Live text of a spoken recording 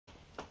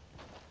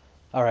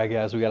Alright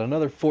guys, we got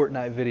another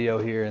Fortnite video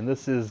here, and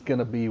this is going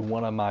to be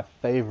one of my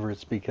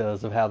favorites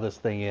because of how this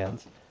thing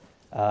ends.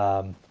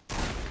 Um,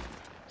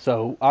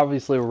 so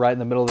obviously we're right in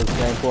the middle of this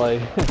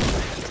gameplay.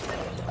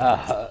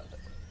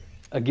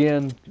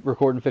 Again,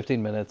 recording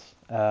 15 minutes.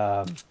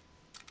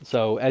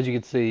 So as you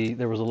can see,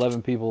 there was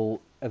 11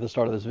 people at the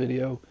start of this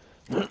video.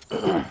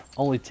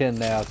 Only 10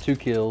 now, 2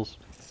 kills.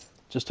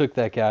 Just took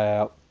that guy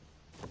out.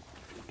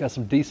 Got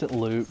some decent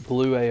loot,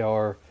 blue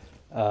AR,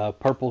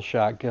 purple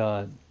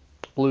shotgun,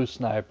 blue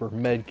sniper,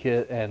 med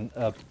kit, and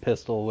a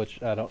pistol,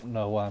 which I don't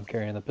know why I'm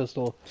carrying the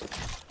pistol.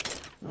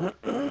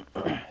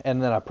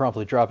 And then I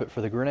promptly drop it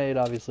for the grenade,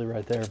 obviously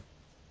right there.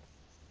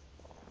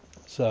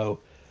 So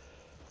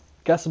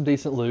got some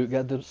decent loot,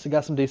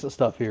 got some decent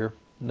stuff here.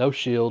 No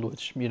shield,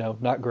 which, you know,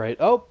 not great.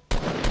 Oh,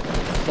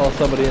 saw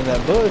somebody in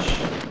that bush.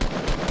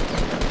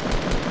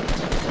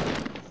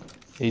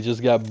 He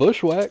just got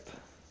bushwhacked.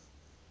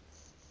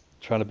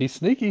 Trying to be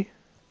sneaky.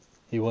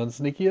 He wasn't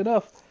sneaky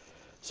enough.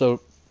 So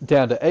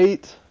down to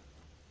 8,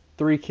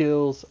 3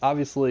 kills.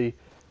 Obviously,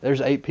 there's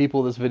 8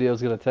 people. This video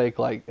is going to take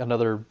like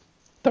another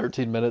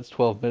 13 minutes,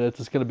 12 minutes.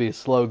 It's going to be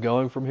slow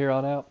going from here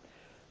on out.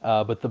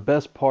 But the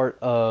best part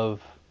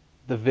of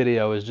the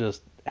video is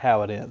just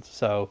how it ends.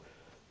 So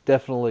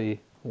definitely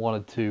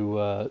wanted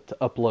to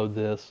upload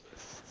this,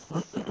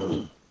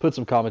 put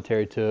some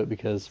commentary to it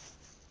because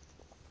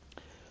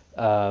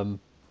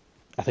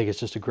I think it's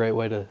just a great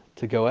way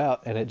to go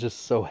out, and it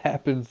just so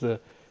happens to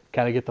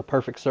kind of get the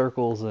perfect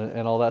circles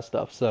and all that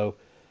stuff. So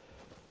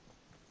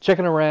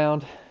checking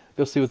around,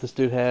 go see what this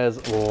dude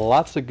has.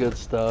 Lots of good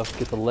stuff.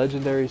 Get the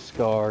legendary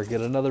scar,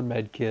 get another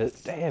med kit.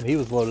 Damn, he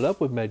was loaded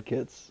up with med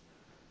kits.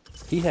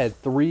 He had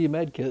 3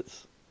 med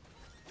kits.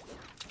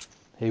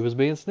 He was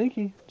being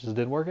sneaky, just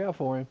didn't work out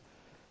for him.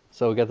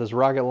 So we got this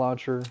rocket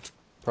launcher.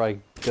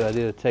 Probably a good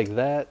idea to take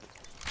that,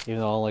 even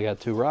though I only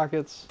got 2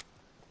 rockets.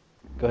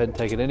 Go ahead and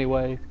take it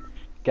anyway.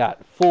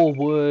 Got full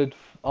wood,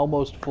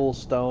 almost full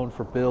stone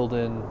for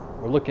building.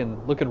 We're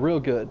looking real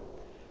good.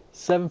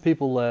 7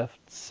 people left,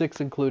 6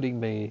 including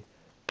me.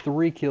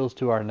 3 kills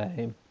to our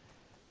name.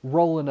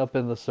 Rolling up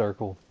in the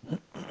circle.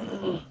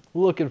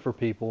 Looking for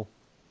people.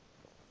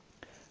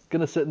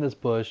 Gonna sit in this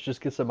bush,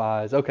 just get some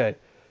eyes. Okay,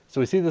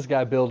 so we see this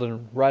guy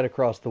building right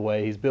across the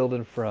way. He's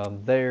building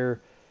from there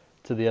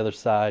to the other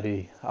side.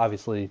 He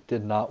obviously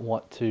did not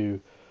want to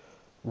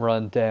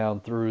run down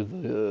through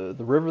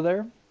the river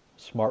there.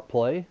 Smart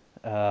play.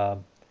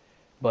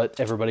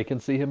 But everybody can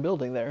see him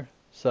building there.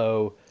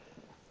 So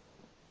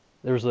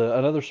there's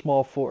another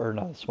small fort, or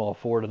not a small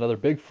fort, another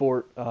big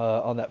fort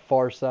on that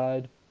far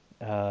side.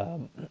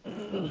 You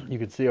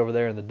can see over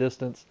there in the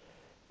distance.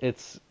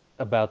 It's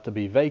about to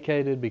be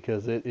vacated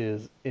because it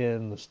is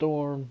in the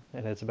storm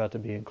and it's about to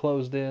be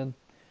enclosed in.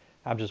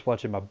 I'm just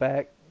watching my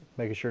back,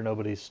 making sure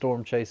nobody's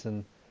storm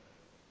chasing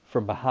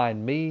from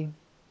behind me.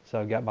 So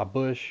I've got my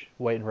bush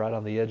waiting right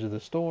on the edge of the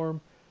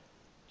storm,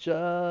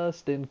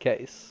 just in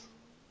case.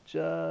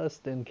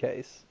 Just in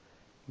case.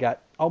 Got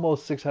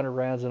almost 600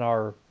 rounds in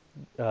our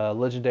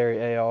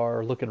legendary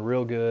AR, looking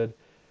real good.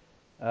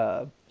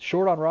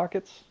 Short on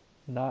rockets,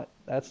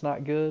 that's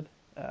not good.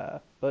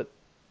 But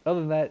other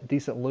than that,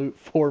 decent loot.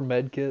 4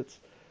 med kits,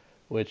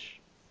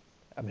 which,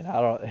 I mean, I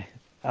don't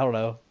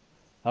know.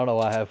 I don't know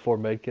why I have 4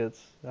 med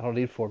kits. I don't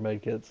need 4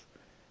 med kits.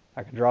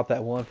 I could drop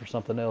that one for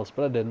something else,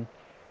 but I didn't.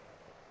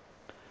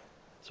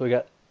 So we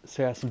got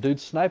some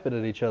dudes sniping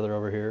at each other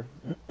over here.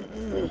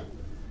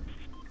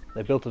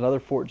 They built another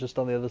fort just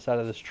on the other side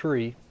of this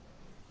tree.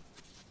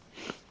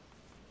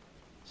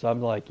 So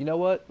I'm like, you know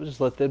what? We'll just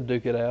let them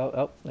duke it out.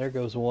 Oh, there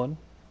goes one.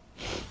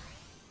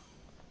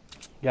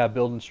 Guy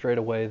building straight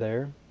away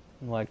there.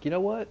 I'm like, you know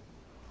what?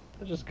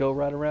 Let's just go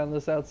right around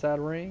this outside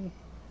ring.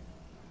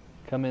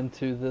 Come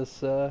into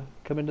this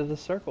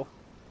circle.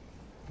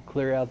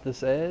 Clear out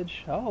this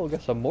edge. Oh, we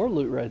got some more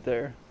loot right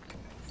there.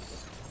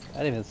 I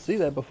didn't even see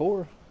that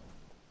before.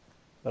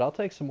 But I'll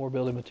take some more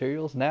building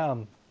materials. Now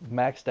I'm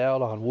maxed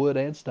out on wood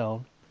and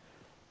stone.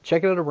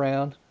 Checking it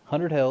around.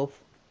 100 health.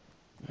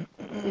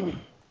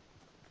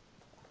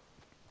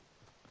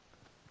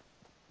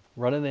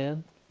 Running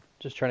in.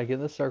 Just trying to get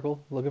in this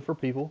circle. Looking for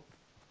people.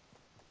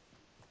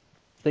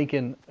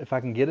 Thinking if I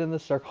can get in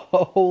this circle.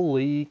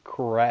 Holy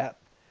crap.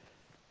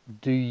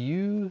 Do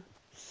you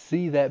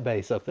see that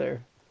base up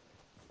there?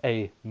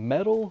 A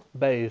metal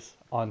base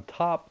on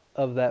top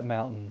of that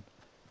mountain.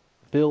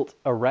 Built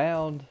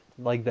around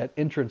like that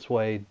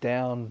entranceway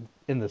down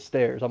in the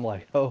stairs. I'm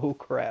like, oh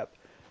crap.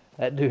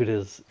 That dude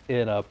is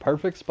in a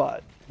perfect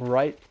spot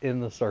right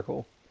in the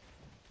circle.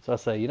 So I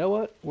say, you know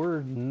what?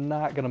 We're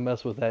not going to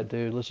mess with that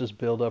dude. Let's just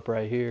build up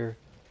right here.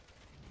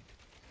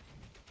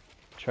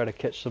 Try to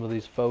catch some of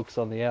these folks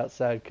on the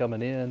outside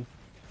coming in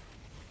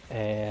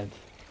and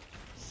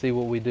see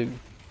what we do.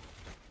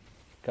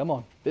 Come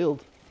on,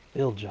 build.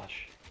 Build,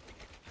 Josh.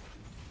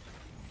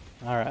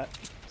 Alright.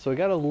 So we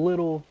got a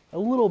little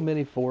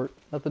mini fort,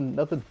 nothing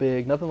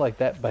big, nothing like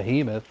that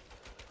behemoth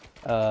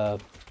on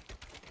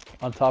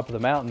top of the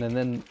mountain. And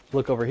then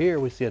look over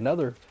here, we see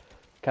another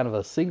kind of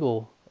a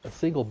single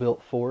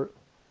built fort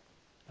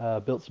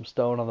built some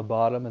stone on the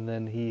bottom, and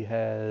then he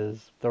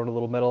has thrown a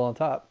little metal on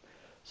top.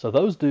 So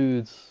those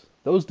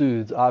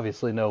dudes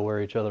obviously know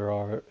where each other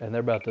are, and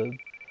they're about to.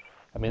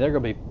 I mean, they're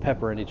gonna be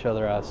peppering each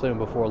other, I assume,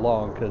 before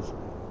long, because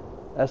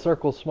that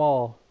circle's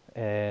small,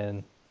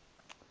 and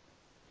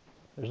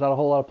there's not a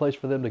whole lot of place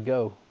for them to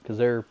go, because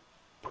they're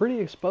pretty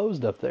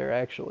exposed up there,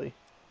 actually.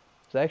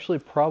 There's actually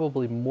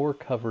probably more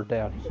cover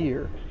down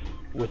here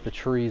with the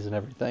trees and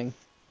everything.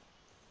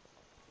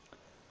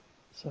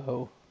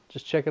 So,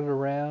 just checking it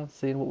around,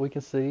 seeing what we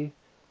can see.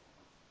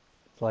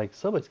 It's like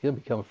somebody's going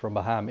to be coming from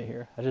behind me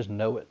here. I just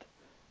know it.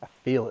 I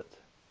feel it.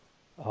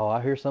 Oh,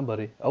 I hear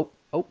somebody. Oh,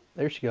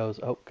 there she goes.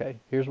 Okay,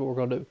 here's what we're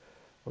going to do.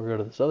 We're going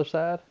to go to this other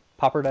side,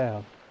 pop her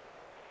down.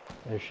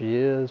 There she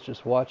is,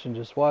 just watching,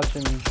 just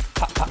watching.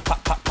 Pop, pop,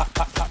 pop, pop, pop,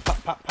 pop, pop,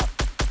 pop, pop, pop.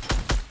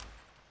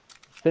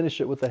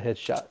 Finish it with a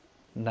headshot.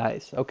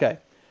 Nice. Okay.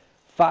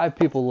 5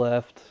 people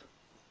left.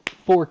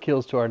 4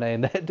 kills to our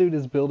name. That dude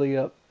is building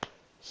up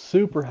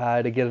super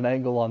high to get an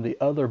angle on the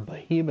other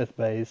behemoth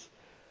base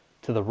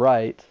to the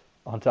right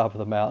on top of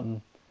the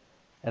mountain.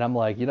 And I'm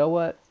like, you know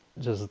what?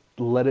 Just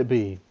let it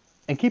be.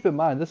 And keep in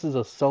mind, this is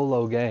a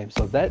solo game.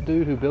 So that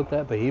dude who built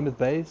that behemoth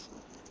base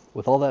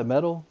with all that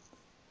metal,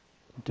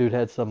 dude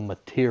had some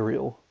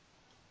material.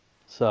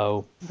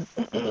 So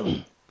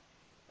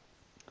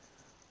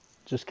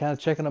just kind of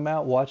checking them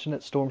out, watching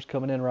it. Storm's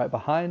coming in right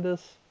behind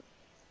us.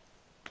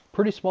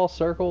 Pretty small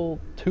circle,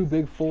 2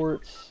 big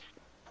forts.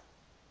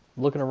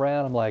 Looking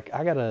around, I'm like,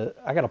 I got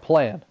a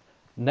plan.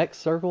 Next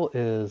circle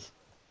is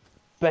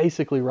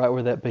basically right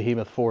where that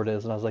behemoth fort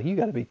is, and I was like, you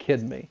got to be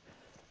kidding me.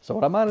 So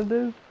what I'm gonna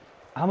do,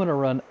 I'm gonna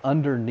run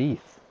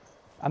underneath.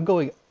 I'm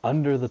going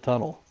under the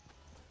tunnel.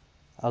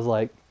 I was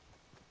like,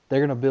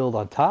 they're gonna build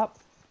on top.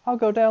 I'll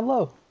go down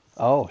low.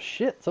 Oh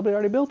shit! Somebody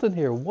already built in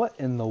here. What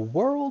in the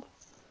world?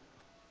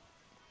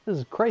 This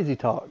is crazy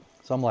talk.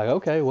 So I'm like,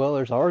 okay, well,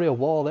 there's already a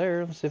wall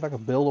there. Let's see if I can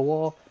build a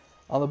wall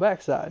on the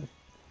backside.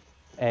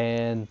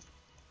 And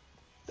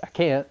I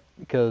can't,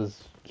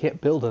 because you can't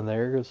build in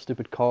there. It's a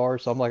stupid car.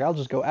 So I'm like, I'll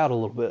just go out a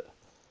little bit.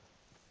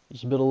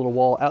 Just build a little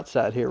wall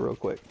outside here real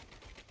quick.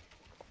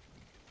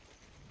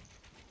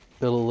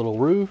 Build a little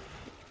roof.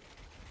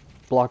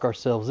 Block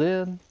ourselves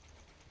in.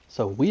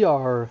 So we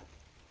have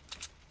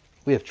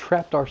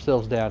trapped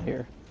ourselves down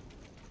here.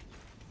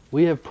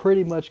 We have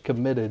pretty much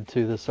committed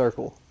to the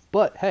circle.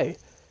 But hey,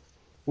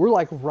 we're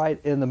like right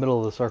in the middle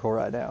of the circle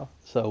right now.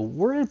 So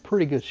we're in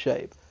pretty good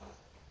shape.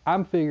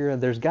 I'm figuring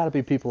there's got to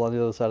be people on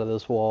the other side of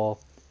this wall.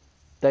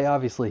 They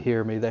obviously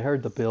hear me. They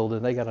heard the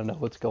building. They got to know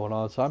what's going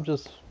on. So I'm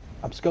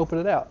scoping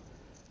it out.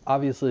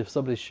 Obviously, if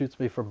somebody shoots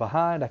me from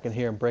behind, I can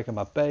hear them breaking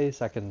my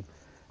base. I can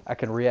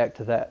react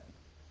to that.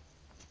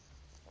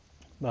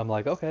 But I'm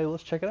like, okay,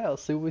 let's check it out.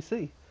 Let's see what we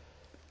see.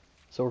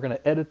 So we're going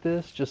to edit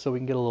this just so we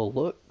can get a little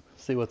look,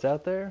 see what's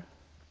out there.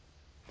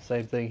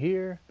 Same thing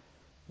here.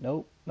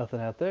 Nope,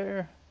 nothing out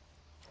there.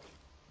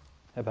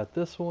 How about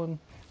this one?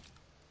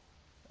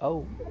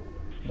 Oh,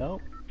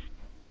 nope.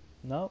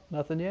 Nope,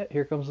 nothing yet.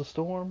 Here comes the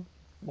storm.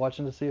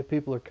 Watching to see if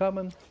people are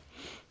coming.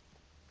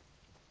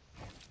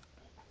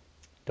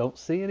 Don't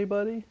see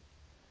anybody.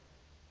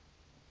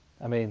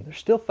 I mean, there's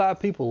still 5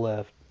 people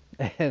left.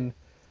 And,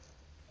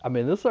 I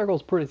mean, this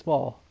circle's pretty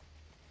small.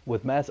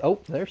 With mass... Oh,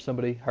 there's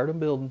somebody. Heard them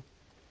building.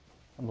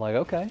 I'm like,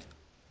 okay.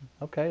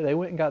 Okay, they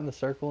went and got in the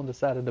circle and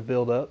decided to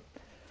build up.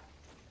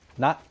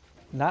 Not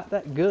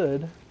that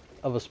good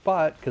of a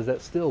spot, because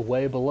that's still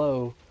way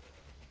below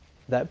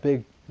that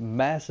big,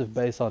 massive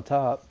base on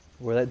top,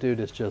 where that dude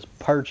is just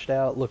perched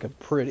out, looking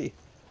pretty.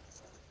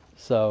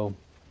 So,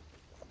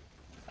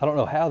 I don't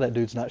know how that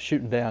dude's not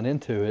shooting down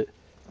into it,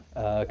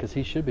 because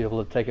he should be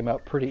able to take him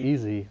out pretty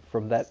easy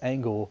from that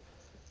angle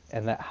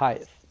and that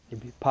height.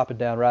 He'd be popping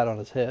down right on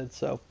his head.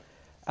 So,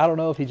 I don't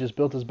know if he just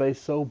built his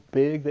base so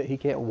big that he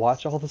can't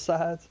watch all the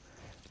sides,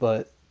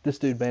 but this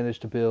dude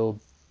managed to build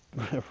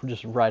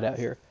just right out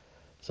here.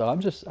 So I'm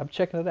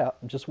checking it out.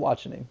 I'm just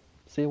watching him,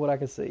 seeing what I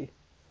can see,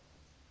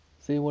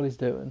 seeing what he's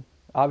doing.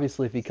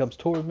 Obviously, if he comes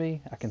toward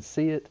me, I can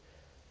see it.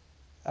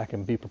 I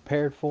can be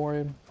prepared for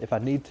him. If I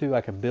need to,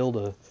 I can build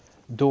a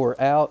door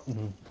out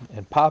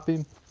and pop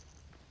him.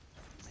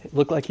 It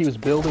looked like he was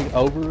building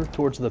over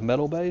towards the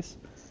metal base.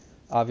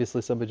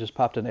 Obviously, somebody just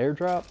popped an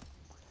airdrop.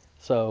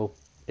 So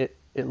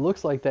it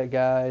looks like that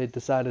guy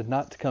decided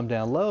not to come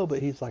down low, but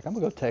he's like, I'm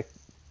going to go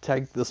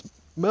tag this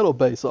metal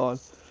base on,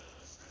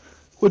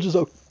 which is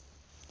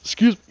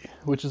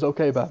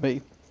okay by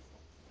me.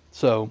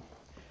 So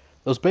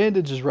those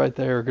bandages right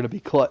there are going to be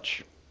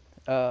clutch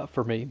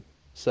for me.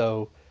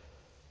 So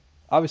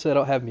obviously I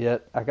don't have them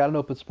yet. I got an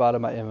open spot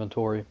in my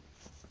inventory.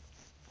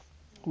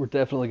 We're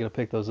definitely going to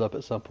pick those up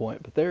at some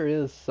point. But there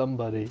is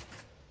somebody.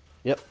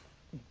 Yep.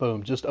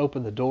 Boom. Just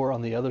opened the door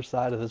on the other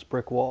side of this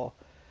brick wall.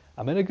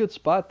 I'm in a good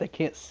spot. They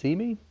can't see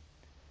me.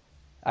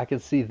 I can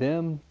see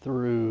them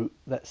through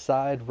that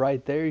side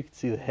right there. You can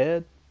see the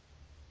head.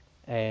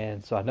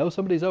 And so I know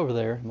somebody's over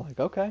there. I'm like,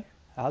 okay,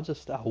 I'll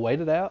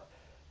wait it out.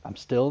 I'm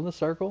still in the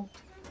circle.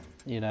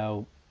 You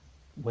know,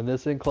 when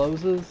this thing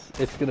closes,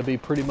 it's going to be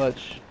pretty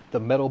much the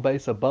metal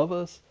base above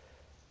us.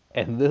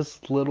 and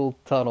this little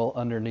tunnel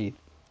underneath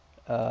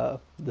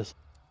this.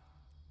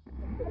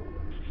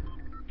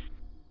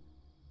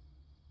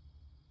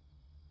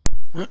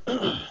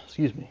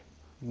 Excuse me,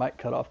 might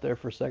cut off there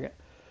for a second.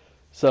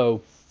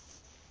 So,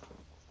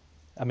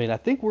 I mean, I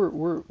think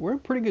we're in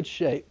pretty good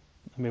shape.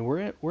 I mean,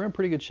 we're in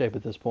pretty good shape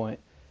at this point.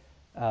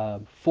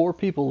 4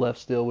 people left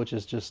still, which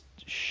is just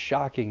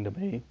shocking to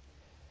me.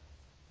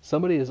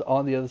 Somebody is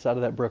on the other side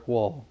of that brick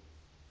wall,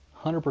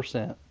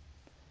 100%.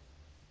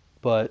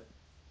 But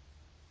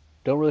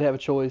don't really have a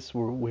choice.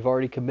 We've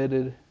already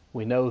committed.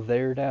 We know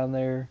they're down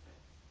there.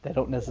 They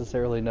don't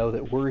necessarily know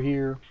that we're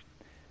here.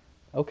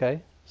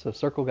 Okay, so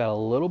circle got a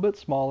little bit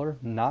smaller,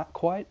 not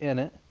quite in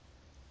it,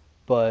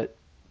 but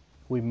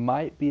we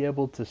might be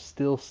able to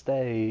still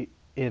stay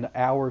in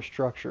our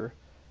structure.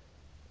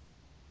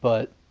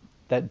 But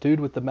that dude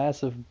with the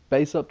massive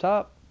base up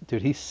top,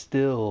 dude, he's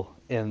still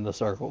in the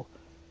circle.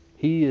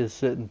 He is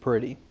sitting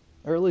pretty,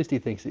 or at least he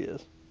thinks he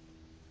is.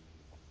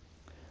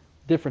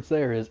 Difference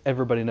there is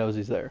everybody knows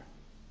he's there.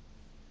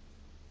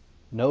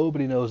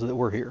 Nobody knows that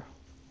we're here.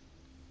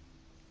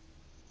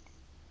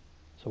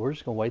 So we're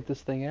just going to wait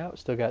this thing out.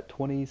 Still got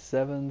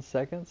 27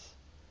 seconds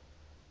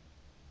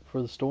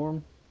before the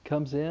storm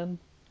comes in.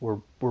 We're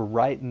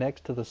right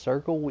next to the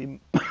circle. We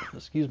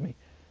excuse me.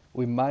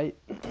 We might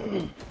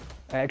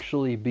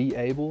actually be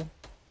able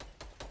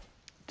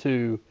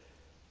to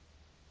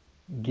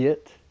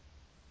get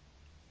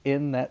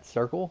in that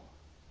circle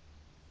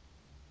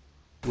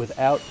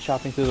without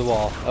chopping through the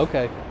wall.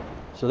 Okay,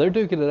 so they're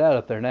duking it out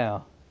up there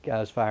now.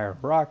 Guys firing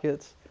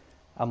rockets.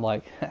 I'm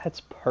like,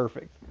 that's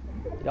perfect.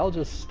 Y'all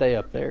just stay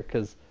up there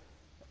because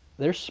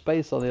there's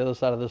space on the other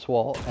side of this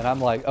wall. And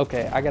I'm like,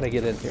 okay, I got to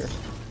get in here.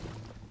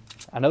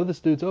 I know this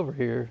dude's over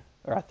here,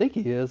 or I think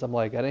he is. I'm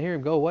like, I didn't hear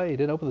him go away. He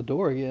didn't open the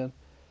door again.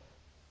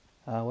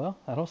 Well,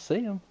 I don't see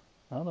him.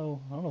 I don't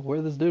know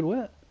where this dude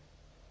went.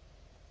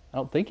 I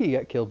don't think he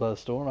got killed by the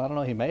storm. I don't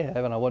know. He may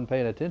have, and I wasn't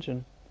paying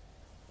attention.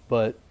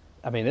 But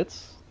I mean,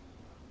 it's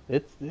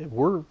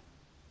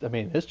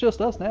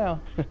just us now.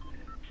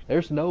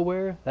 There's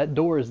nowhere. That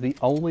door is the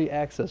only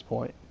access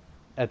point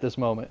at this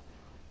moment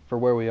for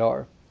where we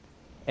are.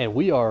 And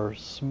we are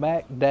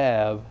smack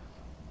dab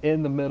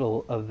in the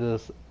middle of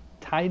this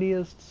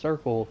tiniest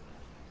circle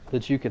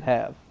that you can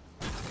have.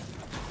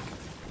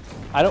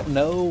 I don't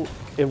know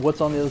if what's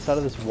on the other side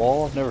of this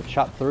wall. I've never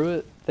chopped through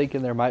it,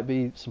 thinking there might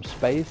be some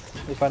space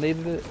if I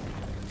needed it.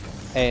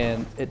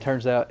 And it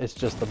turns out it's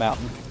just the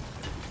mountain.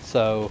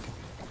 So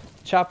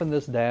chopping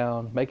this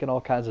down, making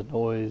all kinds of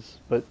noise,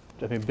 but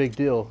I mean, big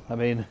deal. I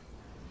mean,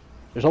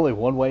 there's only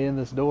one way in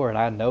this door, and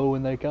I know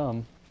when they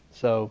come.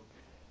 So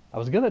I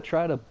was going to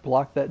try to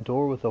block that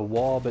door with a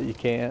wall, but you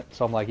can't.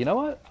 So I'm like, you know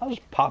what? I'll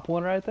just pop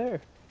one right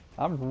there.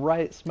 I'm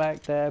right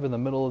smack dab in the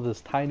middle of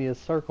this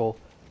tiniest circle,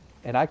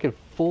 and I could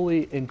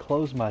fully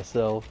enclose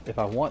myself, if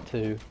I want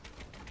to,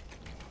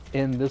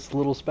 in this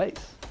little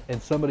space. And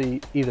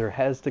somebody either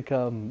has to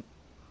come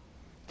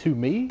to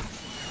me,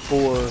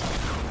 or...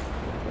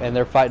 and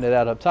they're fighting it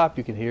out up top.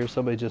 You can hear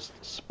somebody just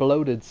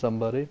exploded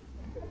somebody.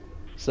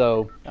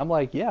 So I'm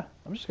like, yeah,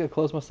 I'm just going to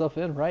close myself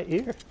in right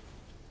here.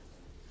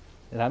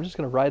 And I'm just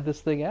going to ride this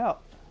thing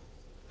out.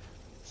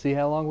 See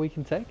how long we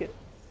can take it.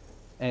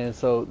 And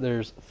so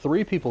there's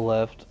 3 people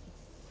left.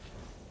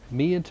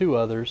 Me and 2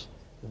 others.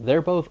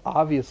 They're both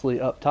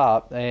obviously up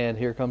top. And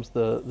here comes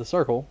the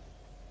circle.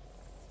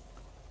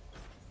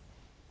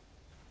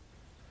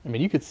 I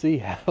mean, you could see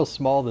how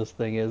small this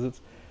thing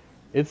is.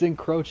 It's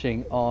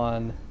encroaching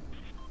on...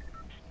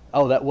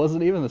 Oh, that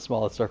wasn't even the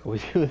smallest circle.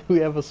 We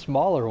have a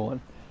smaller one.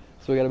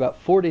 So we got about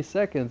 40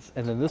 seconds,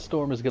 and then this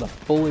storm is going to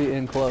fully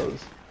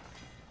enclose.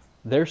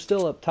 They're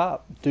still up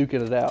top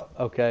duking it out,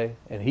 okay?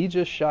 And he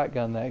just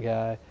shotgunned that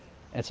guy.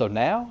 And so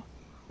now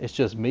it's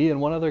just me and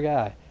one other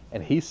guy.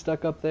 And he's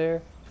stuck up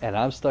there, and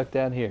I'm stuck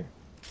down here.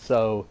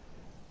 So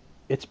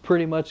it's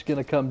pretty much going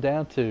to come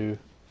down to...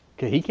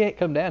 Cause he can't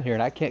come down here,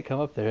 and I can't come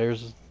up there.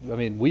 I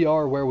mean, we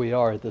are where we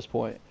are at this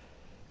point.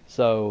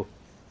 So...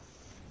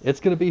 it's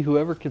going to be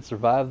whoever can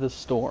survive this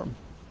storm.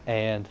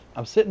 And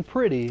I'm sitting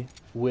pretty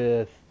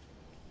with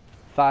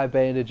 5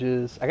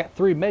 bandages. I got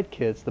 3 med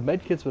kits. The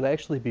med kits would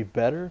actually be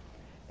better.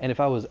 And if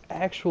I was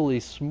actually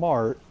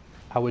smart,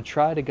 I would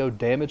try to go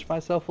damage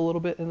myself a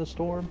little bit in the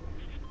storm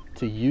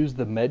to use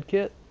the med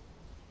kit,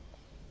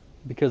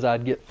 because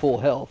I'd get full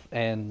health.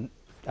 And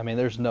I mean,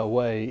 there's no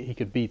way he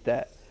could beat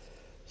that.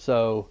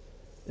 So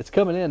it's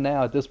coming in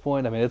now at this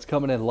point. I mean, it's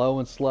coming in low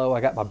and slow.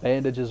 I got my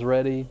bandages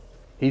ready.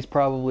 He's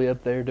probably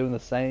up there doing the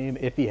same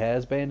if he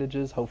has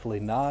bandages. Hopefully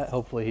not.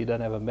 Hopefully he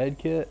doesn't have a med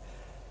kit.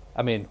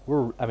 I mean,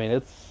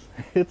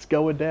 it's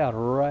going down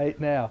right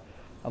now.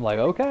 I'm like,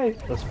 okay,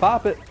 let's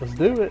pop it. Let's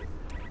do it.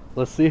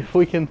 Let's see if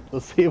we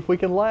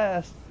can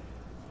last.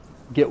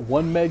 Get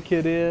 1 med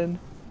kit in,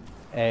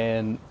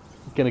 and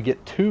gonna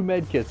get 2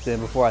 med kits in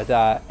before I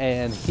die.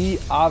 And he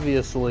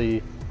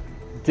obviously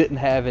didn't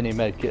have any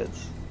med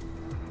kits,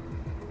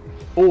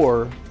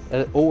 or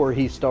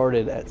he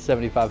started at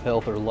 75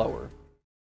 health or lower.